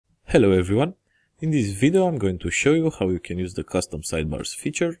Hello everyone, in this video I'm going to show you how you can use the custom sidebars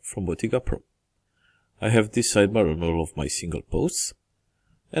feature from Botiga Pro. I have this sidebar on all of my single posts,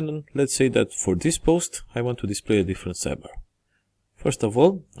 and let's say that for this post I want to display a different sidebar. First of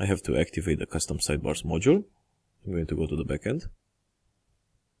all, I have to activate the custom sidebars module. I'm going to go to the backend,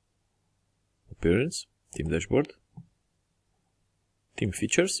 Appearance, Team Dashboard, Team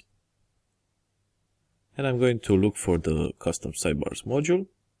Features, and I'm going to look for the custom sidebars module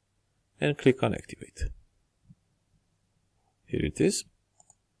and click on Activate. Here it is.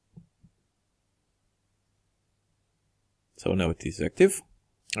 So now it is active.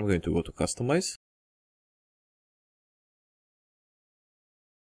 I'm going to go to Customize,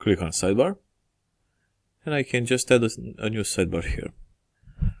 click on Sidebar, and I can just add a new sidebar here.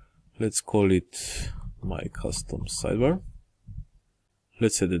 Let's call it my custom sidebar.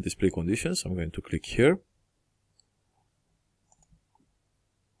 Let's set the display conditions. I'm going to click here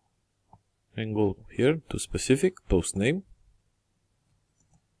and go here to specific post name.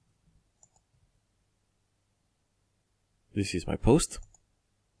 This is my post.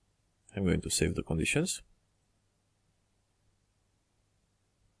 I'm going to save the conditions.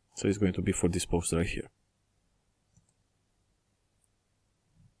 So it's going to be for this post right here.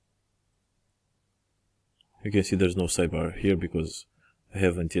 You can see there's no sidebar here because I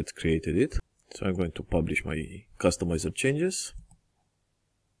haven't yet created it. So I'm going to publish my customizer changes.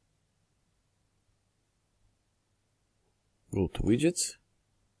 Go to widgets.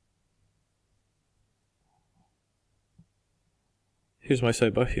 Here's my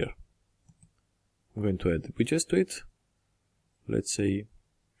sidebar here. I'm going to add widgets to it. Let's say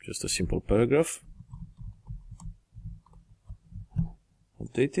just a simple paragraph.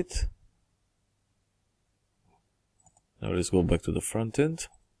 Update it. Now let's go back to the front end.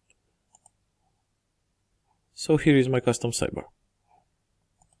 So here is my custom sidebar.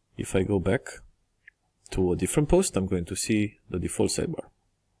 If I go back to a different post, I'm going to see the default sidebar.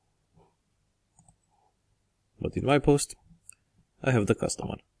 But in my post, I have the custom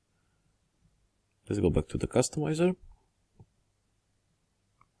one. Let's go back to the customizer.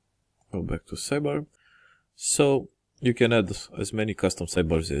 Go back to sidebar. So you can add as many custom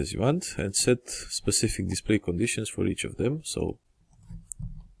sidebars as you want and set specific display conditions for each of them. So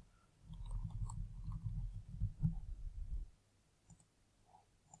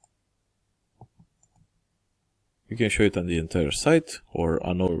you can show it on the entire site or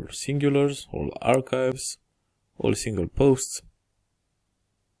on all singulars, all archives, all single posts,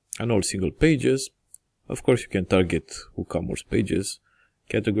 and all single pages. Of course, you can target WooCommerce pages,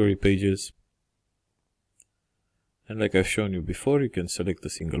 category pages. And like I've shown you before, you can select a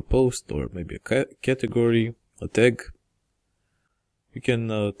single post or maybe a category, a tag. You can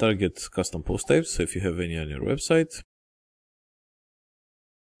target custom post types if you have any on your website,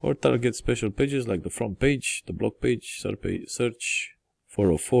 or target special pages like the front page, the blog page, search,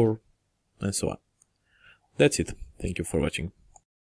 404, and so on. That's it. Thank you for watching.